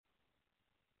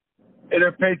Hey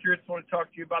there, Patriots. I want to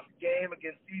talk to you about the game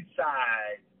against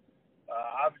Eastside.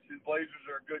 Obviously, the Blazers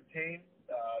are a good team.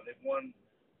 They've won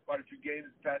quite a few games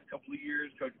the past couple of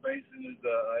years. Coach Mason is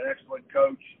an excellent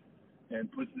coach and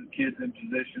puts his kids in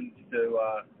positions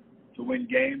to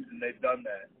win games, and they've done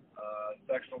that.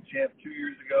 Sectional champ 2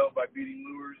 years ago by beating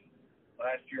Lures.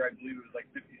 Last year, I believe it was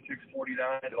like 56-49.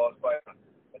 They lost by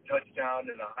a touchdown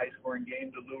in a high-scoring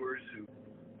game to Lures, who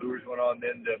Lures went on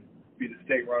then to be the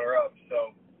state runner-up.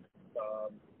 So,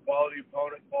 quality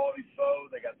opponent, quality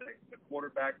foe. They got the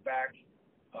quarterback back.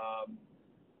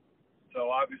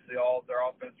 So obviously all their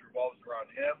offense revolves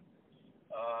around him.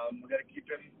 We got to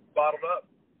keep him bottled up.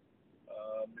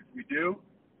 If we do,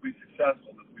 we'll be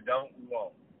successful. If we don't, we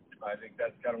won't. I think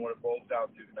that's kind of what it boils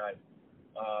down to tonight.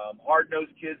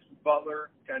 Hard-nosed kids with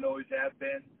Butler, kind of always have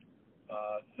been.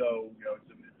 So, it's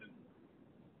a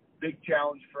big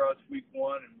challenge for us week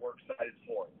one, and we're excited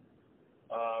for it.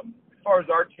 As far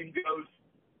as our team goes,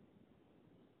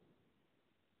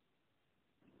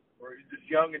 we're just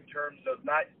young in terms of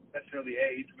not necessarily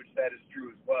age, which that is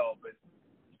true as well, but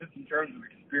just in terms of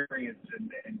experience and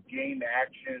game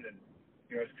action. And,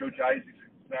 as Coach Isaac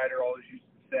Snyder always used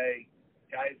to say,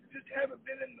 guys just haven't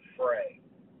been in the fray.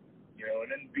 And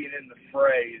then being in the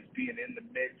fray is being in the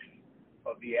mix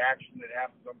of the action that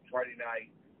happens on Friday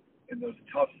night in those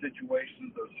tough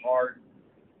situations, those hard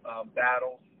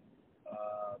battles.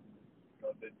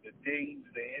 The dings,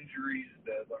 the injuries,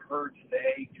 the hurts, the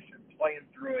aches, and playing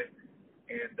through it,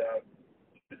 and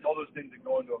it's all those things that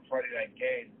go into a Friday night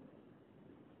game.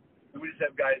 And we just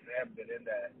have guys that haven't been in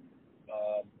that,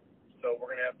 so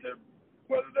we're going to have to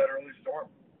weather that early storm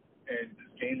and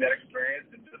just gain that experience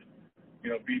and just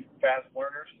be fast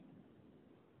learners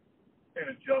and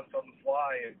adjust on the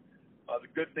fly. And the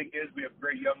good thing is we have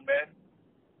great young men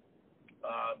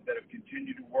that have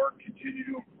continued to work, continue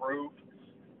to improve.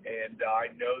 And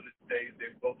I know that they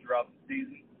go throughout the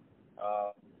season.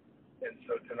 And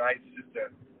so tonight's just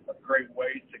a great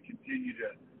way to continue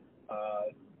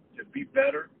to be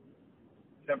better,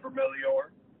 semper melior,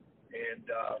 and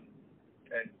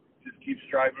just keep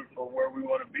striving for where we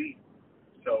want to be.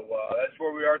 So that's where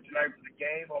we are tonight for the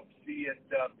game. Hope to see you at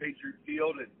Patriot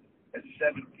Field at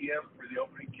 7 p.m. for the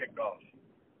opening kickoff.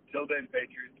 Till then,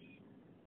 Patriots.